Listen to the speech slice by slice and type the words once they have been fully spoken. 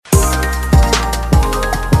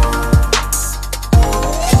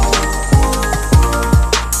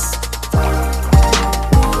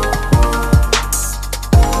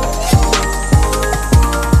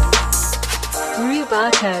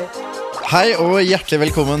Hei og hjertelig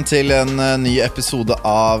velkommen til en ny episode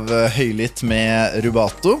av Høylytt med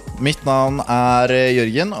Rubato. Mitt navn er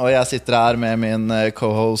Jørgen, og jeg sitter her med min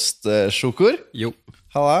co-host Shukur. Jo.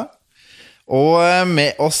 Halla. Og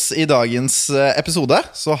med oss i dagens episode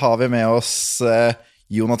så har vi med oss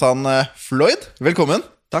Jonathan Floyd. Velkommen.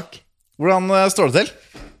 Takk. Hvordan står det til?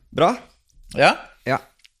 Bra. Ja? Ja.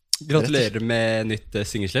 Gratulerer med nytt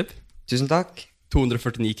singeslipp. Tusen takk.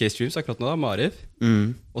 249K streams akkurat nå da, Marif.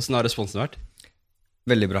 Hvordan har responsen vært?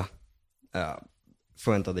 Veldig bra.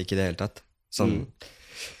 Forventet det ikke i det hele tatt. Sånn.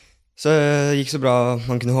 Så det gikk så bra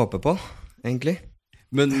man kunne håpe på, egentlig.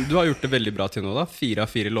 Men du har gjort det veldig bra til nå da. 4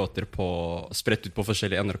 av 4 låter spredt ut på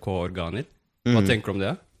forskjellige NRK-organer. Hva tenker du om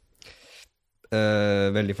det?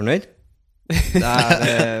 Veldig fornøyd. Det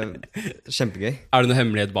er kjempegøy. Er det noe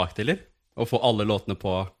hemmelighet bak det, eller? Å få alle låtene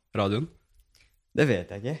på radioen? Det vet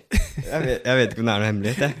jeg ikke. Jeg vet ikke om det er noe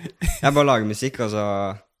hemmelighet. Jeg bare lager musikk, og så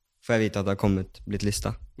får jeg vite at det har blitt lista.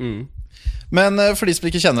 Men for de som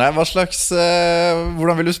ikke kjenner deg,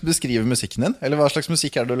 hvordan vil du beskrive musikken din? Eller hva slags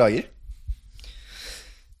musikk er det du lager?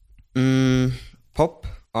 Pop,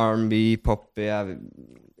 R&B, pop.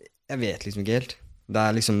 Jeg vet liksom ikke helt. Det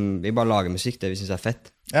er liksom, vi bare lager musikk, det vi synes er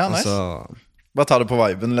fett. Ja, nice. Bare ta det på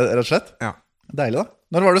viben, rett og slett? Ja. Deilig da.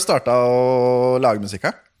 Når var det du startet å lage musikk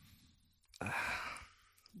her?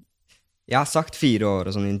 Jeg har sagt 4 år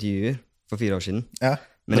og sånne intervjuer for 4 år siden. Ja,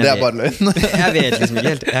 men det er bare løgn. Jeg vet liksom ikke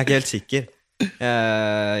helt, jeg er ikke helt sikker.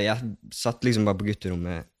 Jeg satt liksom bare på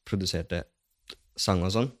gutterommet, produserte sang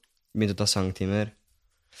og sånn. Begynte å ta sangtimer.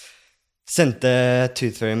 Sendte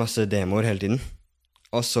Tooth Fairy masse demoer hele tiden.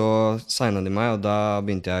 Og så signet de meg, og da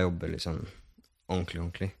begynte jeg å jobbe liksom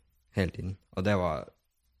ordentlig, hele tiden. Og det var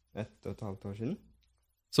 1,5 år siden.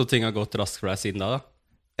 Så ting har gått raskt for deg siden da?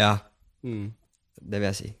 Ja, det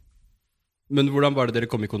vil jeg si. Men hvordan var det dere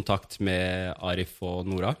kom i kontakt med Arif og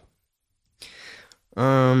Nora?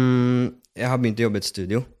 Jeg har begynt å jobbe i et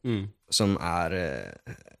studio som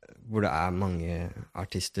hvor det er mange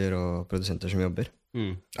artister og produsenter som jobber.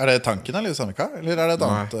 Er det Tanken eller Sanika? Eller er det et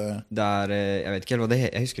annet? Det er, jeg vet ikke helt hva det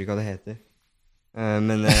heter. Jeg husker ikke hva det heter.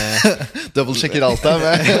 Men Double-sjekker alt der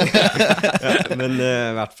med. ja, men i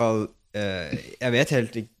hvert fall jeg vet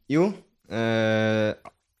helt ikke. Jo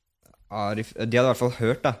Arif, de hadde i hvert fall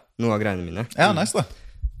hørt da noe av greiene mine. Ja, nice da.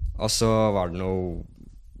 Og så var det noe,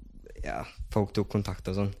 ja, folk tok kontakt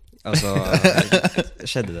og sånn. Og så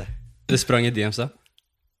skjedde det. Det sprang i DMs da?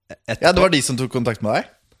 Ja, det var de som tok kontakt med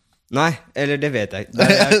deg? Nei, eller det vet jeg. Du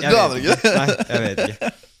aner ikke? Nei, jeg vet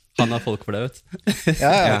ikke. Han har folk for det, vet du.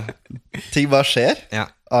 Ja. Ting bare skjer. Ja.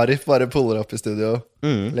 Arif bare puller opp i studio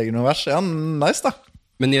og legger noen vers. Ja, nice da.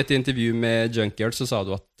 Men i et intervju med Junkyard så sa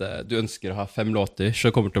du at du ønsker å ha 5 låter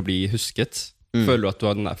så kommer til å bli husket. Føler du at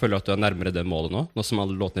du er nærmere det målet nå som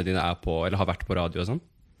alle låtene dine er på, eller har vært på radio og sånn?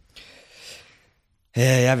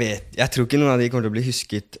 Jeg tror ikke noen av de kommer til å bli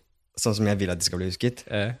husket sånn som jeg vil at de skal bli husket.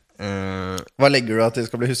 Hva legger du at de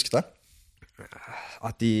skal bli husket da?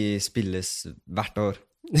 At de spilles hvert år.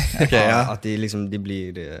 Okay, ja. At de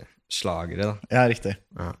blir slagere da. Ja, riktig.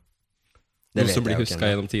 Ja. Det som blir husket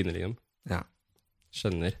gjennom tidene liksom. Ja.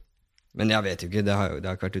 Skjønner. Men jeg vet jo ikke, det har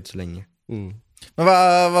ikke vært ute så lenge. Men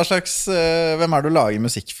hva slags, hvem er det du lager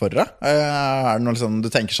musikk for da? Er det noe liksom, du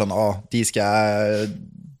tenker sånn, de skal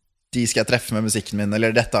jeg treffe med musikken min,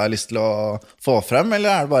 eller dette har jeg lyst til å få frem, eller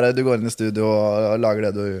er det bare du går inn i studio og lager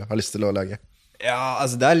det du har lyst til å lage? Ja,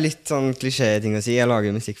 altså det er litt sånn klisjé-ting å si, jeg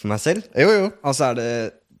lager musikk for meg selv. Jo. Og så er det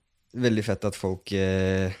veldig fett at folk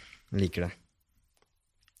liker det.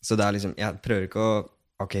 Så det er liksom, jeg prøver ikke å,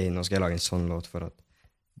 ok, nå skal jeg lage en sånn låt for at,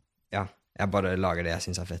 ja, jeg bare lager det jeg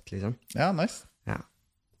synes er fett, liksom. Ja, nice. Ja.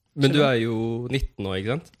 Men du er jo 19 nå,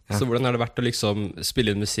 ikke sant? Ja. Så hvordan har det vært å liksom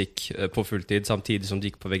spille inn musikk på fulltid samtidig som du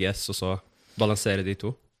gikk på VGS, og så balansere de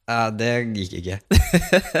to? Ja, det gikk ikke.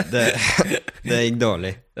 Det gikk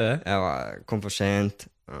dårlig. Jeg kom for sent.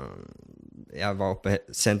 Jeg var oppe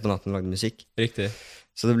sent på natten og lagde musikk. Riktig.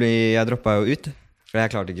 Så jeg droppet jo ut, for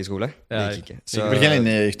jeg klarte ikke skole. Det gikk ikke. Så, hvilken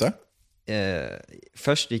linje gikk du?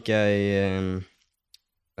 Først gikk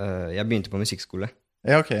jeg begynte på musikkskole.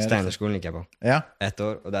 Ja, okay. Steinerskolen gikk jeg på. Ja. 1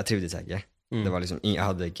 år, og der trivdes jeg ikke. Det var liksom, jeg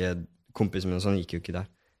hadde ikke kompiser med noe sånt, gikk jo ikke der.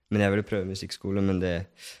 Men jeg ville prøve musikkskole, men det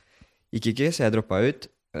gikk ikke, så jeg droppet ut.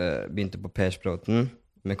 Begynte på Per-språten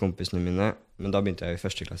med kompisene mine, men da begynte jeg i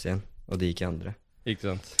 1. klasse igjen, og det gikk i 2. Ikke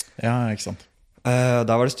sant? Ja, ikke sant.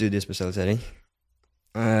 Da var det studiespesialisering,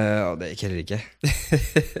 og det gikk heller ikke.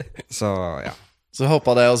 Så ja. Så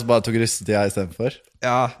hoppet det, og så bare tok russetida i stedet for?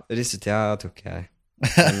 Ja, russetida tok jeg.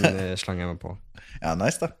 Den slang jeg meg på. Ja,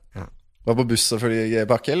 nice da. Ja. Var på buss og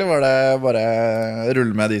følgepakke, eller var det bare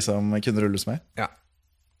rulle med de som kunne rulles med? Ja.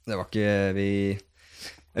 Det var ikke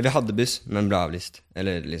Vi hadde buss, men ble avlyst.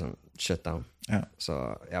 Eller liksom shutdown. Ja. Så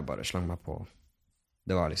jeg bare slang meg på.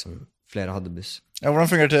 Det var liksom, flere hadde buss. Ja, hvordan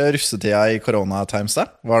fungerte russetida i korona-times da?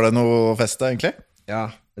 Var det noe fest da, egentlig? Ja,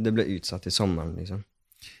 det ble utsatt i sommeren, liksom.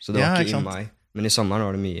 Så det Ja, var ikke ikke i sant? mai. Men i sommeren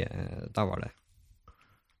var det mye, da var det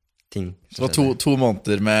ting. Så det var to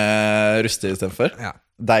måneder med russetid i stedet for? Ja.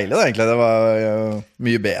 Deilig da, egentlig. Det var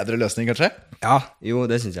mye bedre løsning, kanskje? Ja, jo,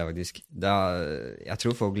 det synes jeg faktisk. Jeg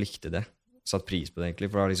tror folk likte det. Satt pris på det, egentlig.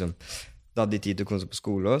 For da hadde de tid til å komme seg på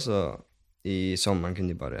skole også, så i sommeren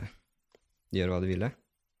kunne de bare gjøre hva de ville.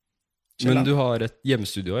 Men du har et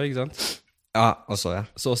hjemmestudio, ikke sant? Ja, også, ja.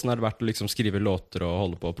 Så hvordan har det vært å liksom skrive låter og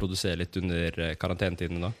holde på å produsere litt under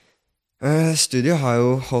karantenetiden da? Studio har jo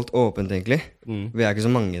holdt åpent, egentlig. Vi er ikke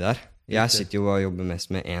så mange der. Jeg Riktig. sitter jo og jobber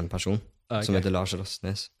mest med én person, Ah, som ok. heter Lars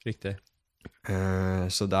Rostnes. Riktig.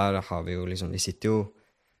 Så der har vi jo liksom, vi sitter jo,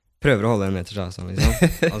 prøver å holde en meters avstand, liksom.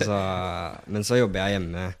 Altså, men så jobber jeg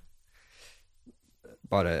hjemme,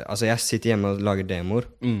 altså jeg sitter hjemme og lager demoer,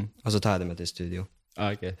 og så tar jeg det med til studio.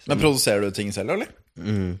 Ah, ok. Men produserer du ting selv, eller?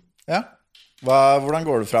 Mm. Ja. Hvordan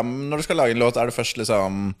går du fram når du skal lage en låt? Er det først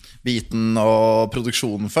liksom beaten og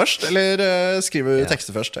produksjonen først, eller skriver du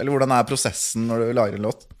tekster først? Eller hvordan er prosessen når du lager en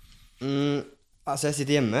låt? Altså jeg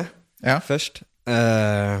sitter hjemme Ja. først,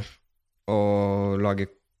 og lager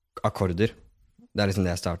akkorder. Det er liksom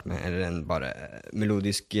det jeg starter med, eller en bare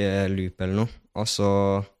melodisk loop eller noe. Og så,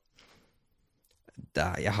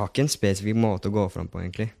 jeg har ikke en spesifikk måte å gå fram på,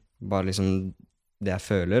 egentlig. Bare liksom det jeg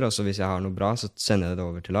føler, og så hvis jeg har noe bra, så sender jeg det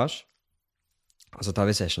over til Lars. Og så tar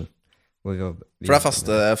vi session. Hvor For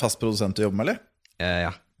det er fast produsent du jobber med, eller?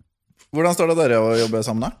 Ja. Hvordan står det dere å jobbe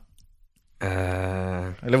sammen da?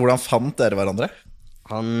 Eller hvordan fant dere hverandre?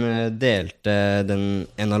 Han delte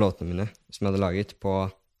en av låtene mine som jeg hadde laget på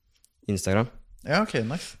Instagram. Ja, ok,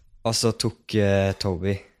 nice. Og så tok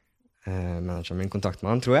Toby, manageren min, kontakt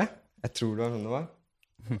med han, tror jeg. Jeg tror det var sånn det var.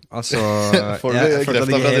 Og så Får du jeg er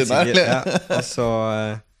fortsatt bekreftet ikke fra helt siden her, sikker. eller? Ja, og så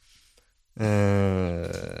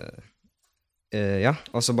ja,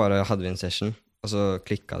 og så bare hadde vi en session, og så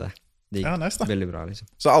klikket det. Det gikk Ja, nice da. veldig bra, liksom.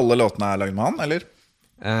 Så alle låtene er laget med han, eller?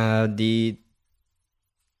 De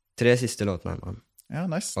 3 siste låtene er med han, Ja,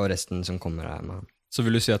 nice. og resten som kommer er med han. Så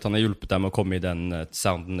vil du si at han har hjulpet deg med å komme i den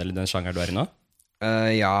sounden eller den sjangeren du er i nå?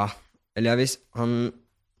 Ja, eller jeg visste, han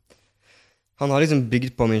har liksom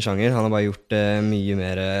bygd på min sjanger, han har bare gjort det mye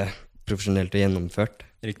mer profesjonelt og gjennomført.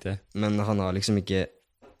 Riktig. Men han har liksom ikke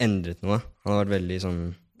endret noe. Han har vært veldig sånn,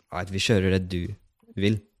 vi kjører det du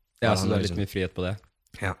vil. Ja, Og så han du har har litt mye frihet på det.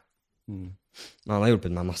 Ja, Mm. men han har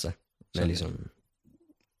hjulpet meg masse. Med Skjønner. liksom,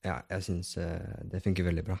 ja, jeg synes det funker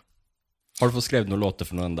veldig bra. Har du fått skrevet noen låter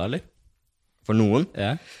for noen enda, eller? For noen,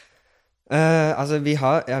 Ja. altså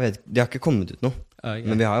jeg vet, det har ikke kommet ut noe. Ja, ok.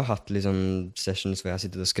 Men vi har jo hatt liksom sessions hvor jeg har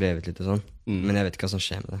sittet og skrevet litt og sånn. Mm. Men jeg vet ikke hva som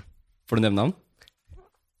skjer med det. Får du nevne navn?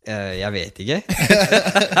 Jeg vet ikke.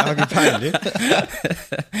 Jeg har ikke peiling.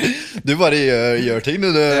 Du bare gjør ting, du.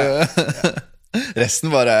 Resten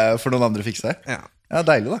bare får noen andre fikse. Ja. Ja,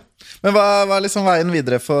 deilig da. Men hva er liksom veien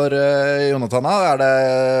videre for Jonathan da? Er det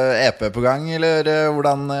EP på gang, eller Ja.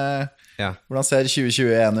 hvordan ser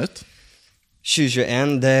 2021 ut?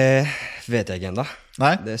 2021, det vet jeg ikke enda.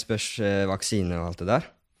 Nei? Det spørs vaksine og alt det der.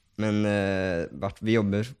 Men vi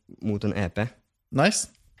jobber mot en EP, Nice.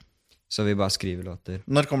 så vi bare skriver låter.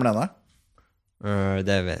 Når kommer den da?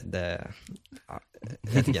 Det vet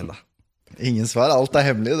ikke enda. Ingen svar, alt er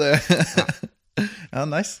hemmelig det. Ja,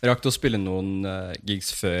 nice. Rakk du å spille noen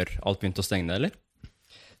gigs før alt begynte å stenge ned, eller?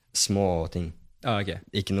 Små ting. Ja, ok.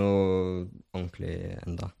 Ikke noe ordentlig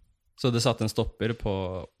enda. Så det satte en stopper på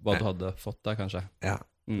hva Ja. du hadde fått der, kanskje? Ja,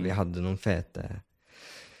 Mm. vi hadde noen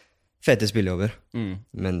fete spillejobber, Mm.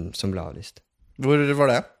 men som ble avlyst. Hvor var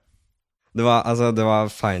det? Det var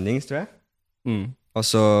Findings, tror jeg. Mm. Og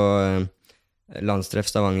så landstreff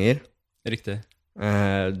Stavanger. Riktig.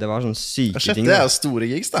 Det var sånn syke Shit, ting. det er da. jo store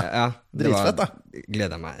gigs da. Ja, det Dritfett da.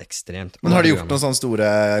 gleder jeg meg ekstremt. Men har de gjort noen sånne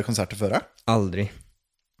store konserter før da? Aldri.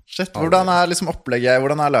 Shit, hvordan er liksom opplegget,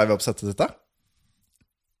 hvordan er live-oppsettet ditt da?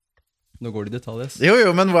 Nå går det i detalj, ass.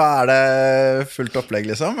 Jo, men hva er det fullt opplegg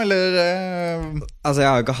liksom, eller? Altså, jeg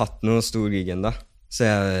har jo ikke hatt noen stor gig enda, så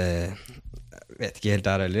jeg vet ikke helt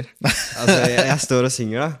der heller. Altså, jeg står og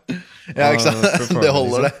synger da. Ja, ikke sant? Og performer, Det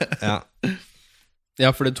holder det. liksom. Ja. Ja,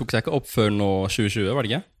 for det tok seg ikke opp før nå 2020, var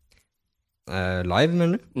det ikke? Live,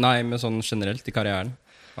 mener du? Nei, men sånn generelt i karrieren.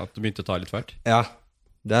 At det begynte å ta litt fart. Ja.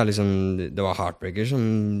 Det er liksom, det var Heartbreaker som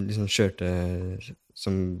liksom kjørte,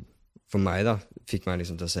 som for meg da, fikk meg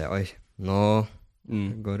liksom til å se, oi, nå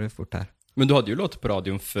går det fort her. Men du hadde jo låter på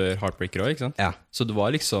radioen før Heartbreaker også, ikke sant? Ja. Så det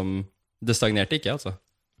var liksom, det stagnerte ikke, altså.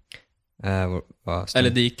 Hva Eller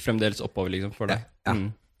det gikk fremdeles oppover liksom for deg. Ja.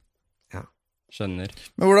 Skjønner.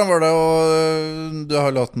 Men hvordan var det du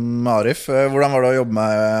har låten med Arif, hvordan var det å jobbe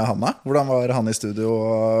med han da? Hvordan var han i studio?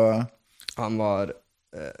 Han var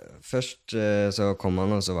først så kom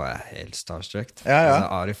han, og så var jeg helt starstruck. Ja. Altså,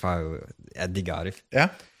 Arif er jo Jeg digger Arif. Ja.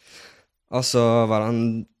 Og så var han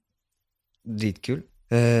dritkul.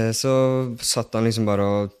 Så satt han liksom bare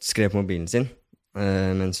og skrev på mobilen sin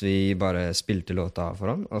mens vi bare spilte låta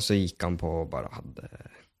for han, og så gikk han på og bare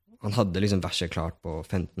Han hadde liksom verset klart på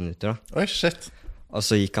 15 minutter da. Oi, shit. Og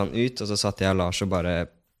så gikk han ut, og så satt jeg og Lars og bare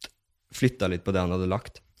flytta litt på det han hadde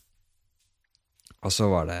lagt. Og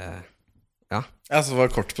så var det Ja, så var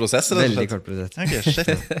det kort prosess, rett og slett. veldig kort prosess. Ok, shit.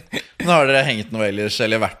 Men har dere hengt noe ellers,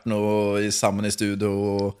 eller vært noe sammen i studio,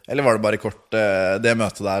 eller var det bare kort det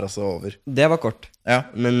møtet der, og så over? Det var kort. Ja.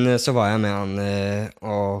 Men så var jeg med han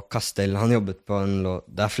og Castell. Han jobbet på en låt.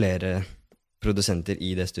 Det er flere produsenter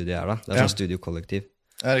i det studioet her da. Det er Ja. sånn studiokollektiv.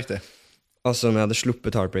 Ja, riktig. Og så når jeg hadde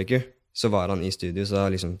sluppet Heartbreaker, så var han i studio, så da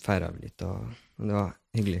liksom feiret vi litt, og det var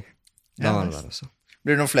hyggelig. Da Ja, var han nice. der også.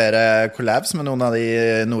 Blir det noen flere collabs med noen av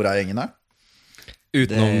de Nora-gjengene?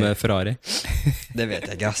 Utenom Det- Ferrari. Det vet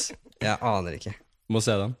jeg ikke, ass. Jeg aner ikke. Må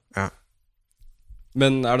se den. Ja.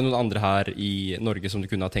 Men er det noen andre her i Norge som du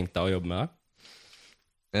kunne ha tenkt deg å jobbe med?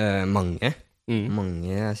 Mange. Mm. Mange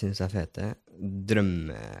jeg synes er fete.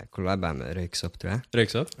 Drømmekollab er med Røyksopp, tror jeg.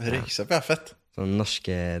 Røyksopp? Røyksopp, ja, fett. Sånn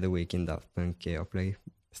norske The Weeknd Daft Punk-opplegg.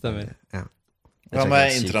 Stemmer. Ja. Hva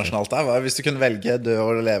med internasjonalt da? Hvis du kunne velge død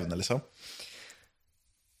og levende, liksom?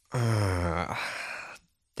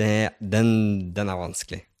 Den er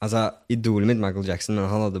vanskelig. Altså, idolet mitt Michael Jackson, men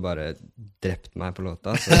han hadde bare drept meg på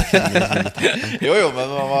låta. Så Jo, men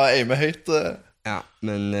man må aime høyt. ja,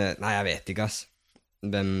 men nei, jeg vet ikke, ass.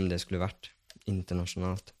 Hvem det skulle vært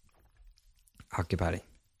internasjonalt. Jeg har ikke peiling.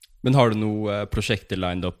 Men har du noen prosjekter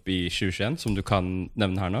lined up i 2021 som du kan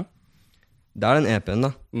nevne her nå? Det er den EP-en,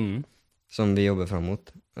 da, Mm. som vi jobber fram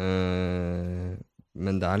mot.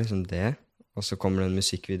 Men det er liksom det. Og så kommer det en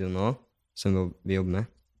musikkvideo nå, som vi jobber med.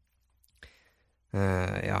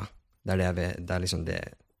 Ja, det er det jeg vet. Det er liksom det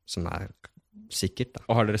som er sikkert, da.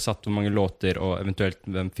 Og har dere satt hvor mange låter og eventuelt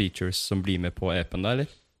hvem features som blir med på EP-en da, eller?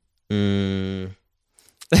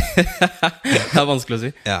 Det er vanskelig å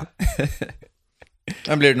si. Ja.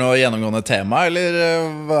 Men blir det noe gjennomgående tema, eller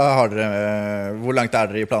hvor langt er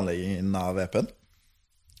dere i planleggingen av EP-en?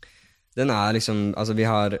 Den er liksom Altså, vi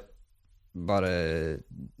har bare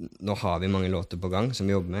Nå har vi mange låter på gang som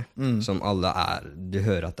vi jobber med, som alle er Du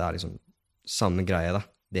hører at det er liksom samme greie, da.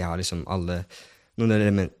 De har liksom alle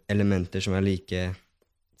noen elementer som er like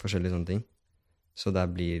forskjellige sånne ting. Så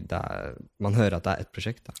man hører at det er ett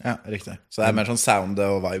prosjekt, da. Ja, riktig. Så det er mer sånn soundet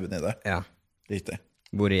og viben i det. Ja. Riktig.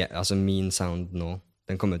 Altså min sound nå,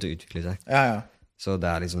 den kommer til å utvikle seg. Ja. Så det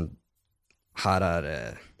er liksom Her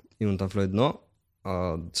er Jonathan Floyd nå,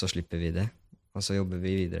 og så slipper vi det. Og så jobber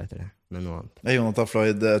vi videre etter det med noe annet. Det er Jonathan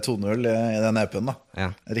Floyd 2.0 i den EP-en, da.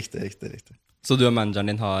 Ja. Riktig. Så du og manageren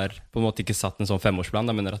din har på en måte ikke satt en sånn 5-årsplan,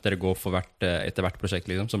 da mener at dere går for etter hvert prosjekt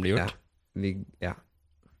liksom, som blir gjort? Ja.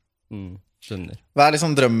 Skjønner. Hva er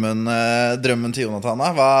liksom drømmen til Jonathan,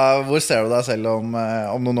 da? Hvor ser du deg selv om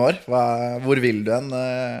noen år? Hvor vil du hen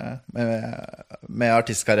med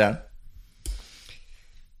artistkarrieren?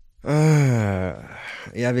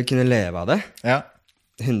 Jeg vil kunne leve av det. Ja.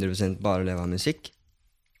 100% bare leve av musikk.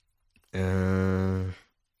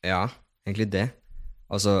 Ja, egentlig det.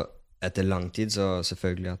 Altså, etter lang tid så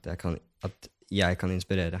selvfølgelig at jeg kan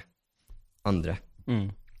inspirere andre.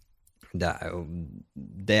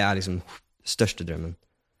 Det er liksom største drømmen.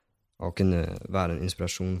 Å kunne være en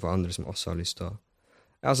inspirasjon for andre som også har lyst til å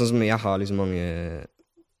Ja, sånn som jeg har liksom mange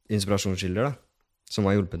inspirasjonskilder, da, som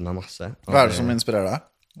har hjulpet meg masse. Hva er det som inspirerer deg?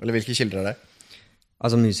 Eller hvilke kilder er det?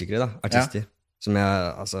 Altså musikere, da. Artister. Som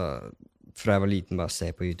fra jeg var liten, bare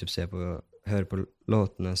ser på YouTube, høre på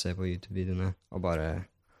låtene, se på YouTube-videoene, og bare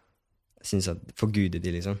synes at forgude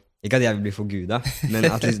de, liksom. Ikke at jeg vil bli forguda, men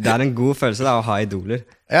at liksom, det er en god følelse da, å ha idoler.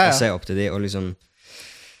 Og se opp til de, og liksom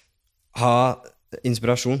ha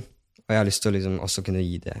inspirasjon. Og jeg har lyst til å liksom også kunne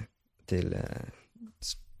gi det til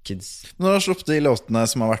kids. Når du har sluppet de låtene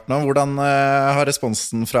som har vært nå, hvordan har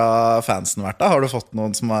responsen fra fansen vært da? Har du fått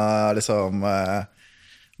noen som har liksom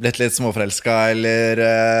blitt litt småforelsket, eller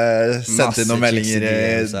sendt inn noen meldinger i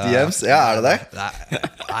DMs? Ja, er det det?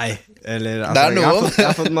 Nei, eller det er noen. Jeg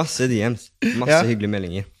har fått masse DMs. Masse hyggelige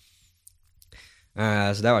meldinger.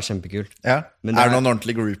 Så det har vært kjempekult. Ja. Er det noen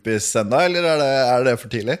ordentlige groupies enda, eller er det for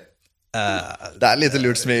tidlig? Det er litt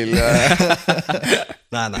lurt smil.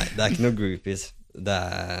 Nei, det er ikke noe groupies.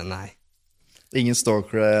 Nei. Ingen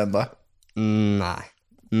stalker enda? Nei.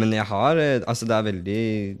 Men jeg har Altså, det er veldig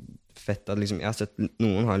fett at liksom jeg har sett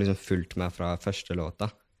noen har liksom fulgt meg fra første låta.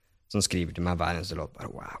 som skriver til meg hver eneste låt. Bare,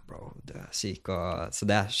 wow, bro, du er syk. Så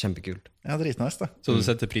det er kjempekult. Ja, dritnice da. Så du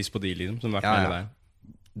setter pris på de liksom, som har vært med hele veien?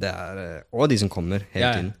 Det er, og de som kommer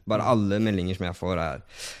hele tiden. Bare alle meldinger som jeg får er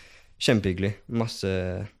kjempehyggelig.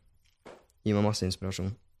 Gir meg masse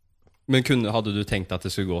inspirasjon. Men hadde du tenkt at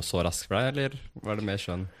det skulle gå så raskt for deg, eller var det mer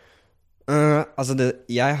skjønn? Altså,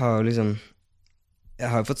 jeg har jo liksom Jeg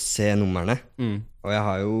har jo fått se numrene, og jeg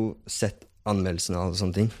har jo sett anmeldelsene og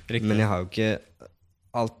sånne ting. Riktig. Men jeg har jo ikke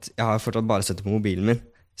jeg har fortsatt bare sett det på mobilen min,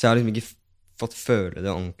 så jeg har liksom ikke fått føle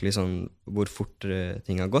det ordentlig sånn hvor fort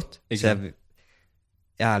ting har gått. Så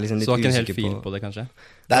jeg er liksom litt usikker på... Så du har ikke en helt fil på det, kanskje?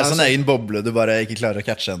 Det er sånn egen boble du bare ikke klarer å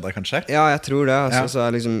catche enda, kanskje? Ja, jeg tror det. Altså, så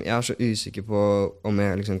jeg er så usikker på om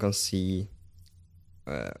jeg liksom kan si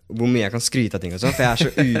hvor mye jeg kan skryte av ting og sånn, for jeg er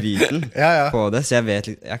så uviten på det, så jeg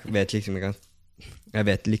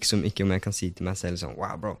vet liksom ikke om jeg kan si til meg selv sånn,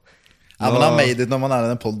 wow, bro. Ja, man har made it når man er i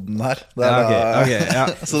den podden her.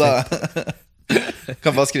 Så da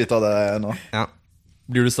kan bare skryte av det nå. Ja.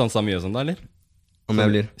 Blir du stanset mye og sånn da, eller? Om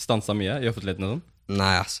jeg blir? Stanset mye i offentligheten og sånn?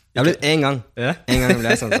 Nei, altså. Jeg ble en gang. En gang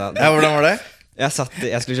ble jeg stanset. Ja, hvordan var det? Jeg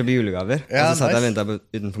skulle kjøpe julegaver, og så satt jeg og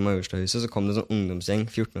ventet utenfor Majorstua-huset, så kom det sånn ungdomsgjeng,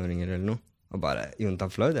 14-åringer eller noe, og bare,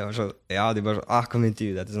 Jonathan Floyd, jeg var så, de bare så, kan vi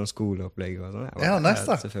intervjue deg til sånn skoleopplegg og sånn? Ja, nice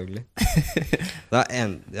da. Selvfølgelig.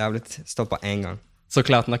 Jeg har blitt stoppet en gang. Så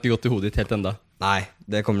Clouten har ikke gått til hodet ditt helt enda? Nei,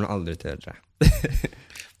 det kommer den aldri til å gjøre, tror jeg.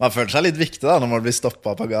 Man føler seg litt viktig da, når man blir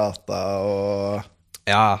stoppet på gata og...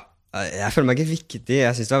 Ja, jeg føler meg ikke viktig,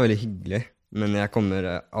 jeg synes det var veldig hyggelig, men jeg kommer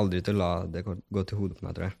aldri til å la det gå til hodet på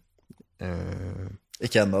meg, tror jeg.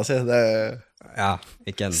 Ikke enda, si. Ja,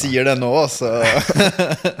 ikke enda. Sier det nå, så...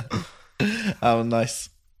 Ja, men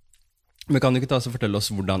nice. Men kan du ikke fortelle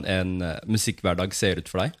oss hvordan en musikkhverdag ser ut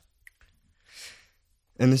for deg?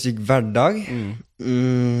 En musikkhverdag?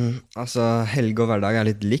 Altså, helg og hverdag er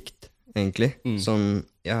litt likt, egentlig. Sånn,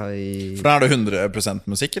 For da er det 100%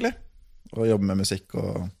 musikk, eller? Å jobbe med musikk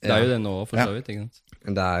og... Det er jo det nå, for så vidt, ikke sant?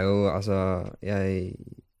 Det er jo, altså, jeg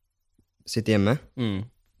sitter hjemme,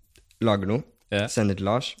 lager noe, sender til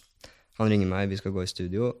Lars. Han ringer meg, vi skal gå i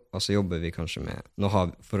studio, og så jobber vi kanskje med...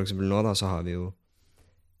 For eksempel nå da, så har vi jo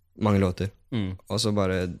mange låter. Og så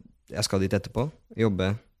bare, jeg skal dit etterpå,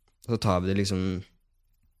 jobbe, og så tar vi det liksom...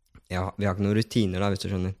 Ja, vi har ikke noen rutiner da, hvis du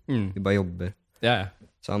skjønner. Vi bare jobber.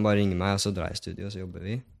 Så han bare ringer meg, og så drar jeg i studio, og så jobber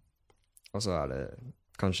vi. Og så er det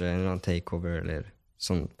kanskje en eller annen takeover, eller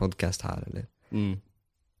sånn podcast her, eller...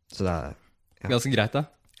 Så det er... Ganske greit da.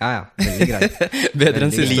 Ja, veldig greit. Bedre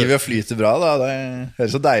enn siste. Livet flyter bra da, det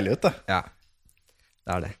høres så deilig ut da. Ja,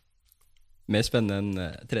 det er det. Mer spennende enn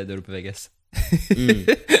tredje år på VGS.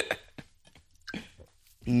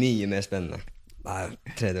 Mye mer spennende. Nei,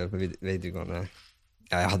 tredje år på videregående.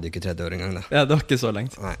 Ja, jeg hadde jo ikke tredje år engang da. Ja, det var ikke så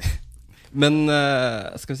lengt. Nei. Men,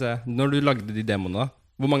 skal vi se, når du lagde de demoene,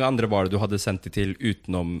 hvor mange andre var det du hadde sendt de til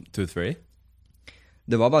utenom Tooth Fairy?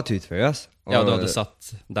 Det var bare Tooth Fairy, ass. Ja, du hadde satt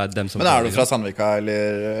dem som... Men er du fra Sandvika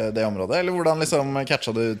eller det området? Eller hvordan liksom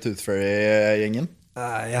catcha du Tooth Fairy-gjengen?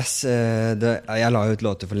 Jeg la ut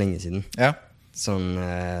låter for lenge siden. Ja. Sånn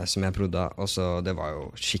som jeg prodda, og så det var jo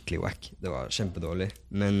skikkelig wack. Det var kjempedårlig.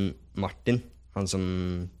 Men Martin, han som...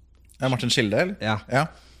 Ja, Martin Skilde, eller? Ja.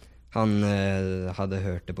 Han hadde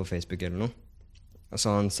hørt det på Facebook eller noe. Og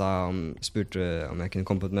så han spurte om jeg kunne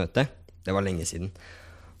komme på et møte. Det var lenge siden.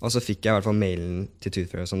 Og så fikk jeg i hvert fall mailen til Tooth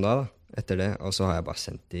Fairy som da, etter det. Og så har jeg bare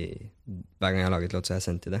sendt de... Hver gang jeg har laget låt, så har jeg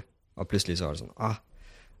sendt de det. Og plutselig så var det sånn,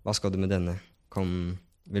 hva skal du med denne?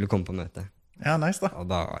 Vil du komme på møte? Ja, nice da. Og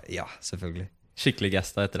da, ja, selvfølgelig. Skikkelig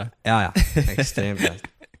gesta etter det. Ja, ekstremt gest.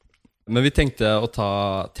 Men vi tenkte å ta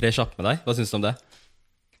 3 kjapp med deg. Hva synes du om det?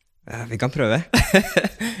 Ja, vi kan prøve.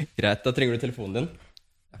 Greit, da trenger du telefonen din.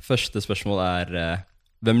 Første spørsmål er,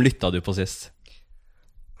 hvem lyttet du på sist?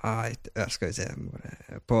 Skal vi se,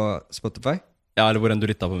 på Spotify? Ja, eller hvor enn du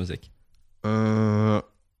lyttet på musikk.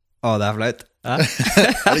 Det er flaut. Er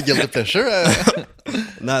det guilty pleasure?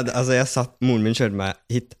 Nei, altså moren min kjørte meg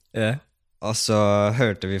hit, og så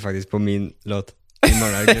hørte vi faktisk på min låt i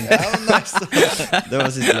morgen. Ja, nice. Det var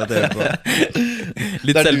siste låt jeg hørte på.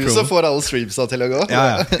 Det er du som får alle streamsa til å gå.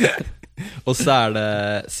 Ja. Og så er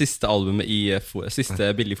det siste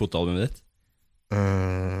bilde i fotoalbumet ditt.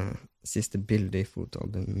 Siste bilde i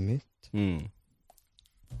fotoalbumet mitt.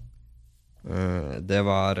 Det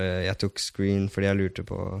var jeg tok screen fordi jeg lurte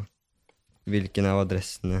på hvilken av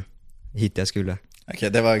adressene hit jeg skulle. Ok,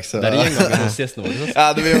 det var ikke så... Det er gjengangen hos gjestene våre.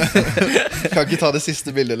 Ja, kan ikke ta det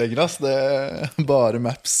siste bildet lenger, ass. Det er bare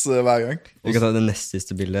maps hver gang. Vi kan ta det nest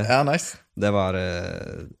siste bildet. Ja, nice. Det var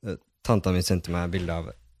tanta mi sendte meg bilde av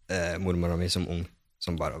mormora mi som ung,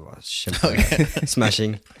 som bare var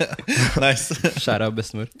smashing. Nice. Skjæra av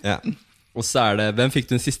bestemor. Ja. Og så er det, hvem fikk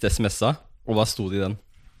du den siste SMS-a, og hva sto det i den?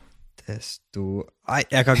 Det sto Nei,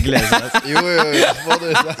 jeg kan ikke lese det. Jo, må du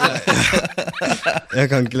Jeg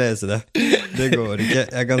kan ikke lese det. Det går ikke.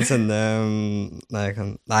 Jeg kan sende Nei, jeg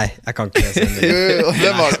kan ikke lese det. Jo,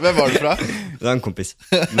 hvem var det fra? Det var en kompis.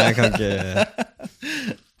 Men jeg kan ikke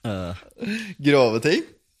Grove ting?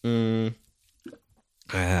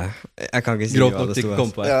 Jeg kan ikke si Grovt hva nok det du sto. ikke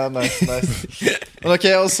kom på her. Ja, nice. Men ok,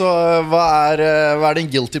 og så hva er din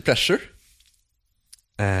guilty pleasure?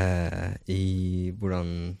 I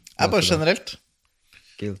hvordan Bare generelt.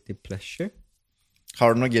 Guilty pleasure?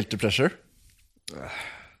 Har du noe guilty pleasure?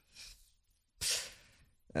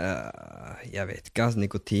 Jeg vet ikke, altså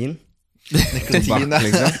nikotin. Nikotin, Tobakk,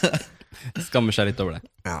 liksom. Skammer seg litt over det.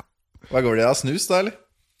 Ja. Hva går det av? Snus, da, eller?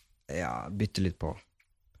 Ja, bytte litt på.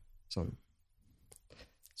 Sånn.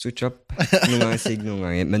 Switch up. Noen ganger sigg, noen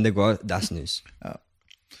ganger. Men det er snus.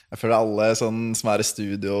 Jeg føler alle sånn som er i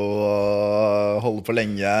studio og holder på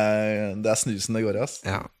lenge, det er snusen det går i, ass.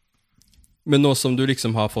 Ja. Men nå som du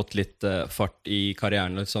liksom har fått litt fart i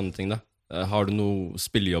karrieren og sånne ting da, har du noen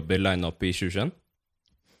spillejobber line opp i 2021?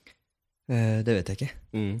 Det vet jeg ikke.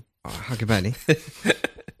 Jeg har ikke peiling.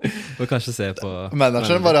 Og kanskje se på...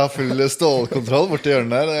 Manageren bare har full stålkontroll borti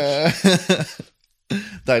hjørnet der.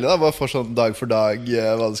 Deilig da, bare få sånn dag for dag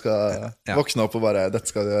hva du skal våkne opp og bare, dette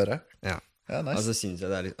skal du gjøre. Ja. Nice. Altså, synes jeg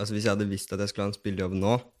det er litt, hvis jeg hadde visst at jeg skulle ha en spillejobb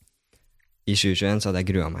nå, i 2021, så hadde jeg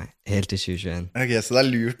grua meg helt til 2021. Ok, så det er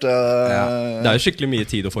lurt. Det er jo skikkelig mye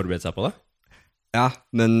tid å forberede seg på det. Ja,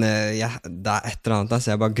 men det er et eller annet,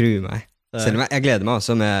 så jeg bare gruer meg. Selv om jeg gleder meg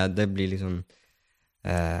også, men det blir liksom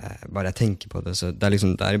bare jeg tenker på det, så det er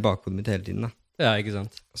liksom, det er i bakhodet mitt hele tiden da. Ja, ikke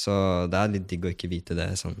sant? Så det er litt digg å ikke vite det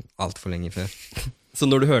sånn alt for lenge før. Så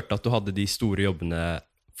når du hørte at du hadde de store jobbene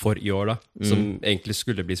for i år da, som egentlig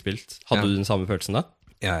skulle bli spilt, hadde du den samme følelsen da?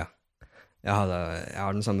 Ja. Jeg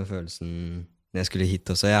har den samme følelsen når jeg skulle hit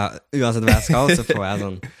også. Uansett hva jeg skal, så får jeg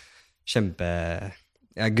sånn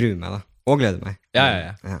jeg gruer meg da, og gleder meg. Ja.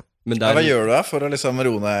 Men Hva gjør du da for å liksom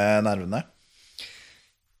roe ned nervene?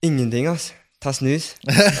 Ingenting, altså. Ta snus.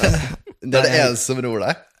 Det er det eneste som roer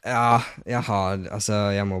deg? Ja,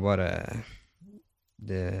 jeg må bare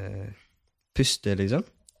puste liksom,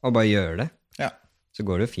 og bare gjøre det. Ja. Så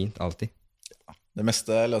går det jo fint, alltid. Det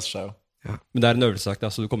meste løser seg jo. Ja. Men det er en øvelsesak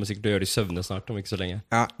da, så du kommer sikkert til å gjøre det i søvne snart, om ikke så lenge.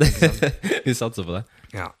 Ja, ikke sant? Vi satser på det.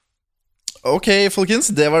 Ja. Ok,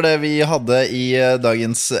 folkens, det var det vi hadde i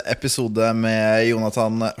dagens episode med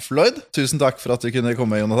Jonathan Floyd. Tusen takk for at du kunne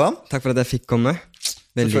komme, Jonathan. Takk for at jeg fikk komme.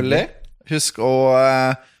 Selvfølgelig. Husk å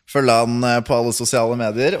følge han på alle sosiale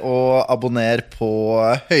medier, og abonner på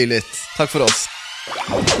Høylytt. Takk for oss.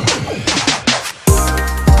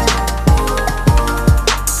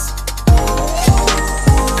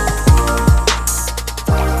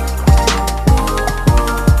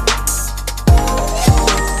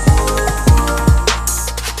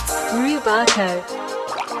 Rubato.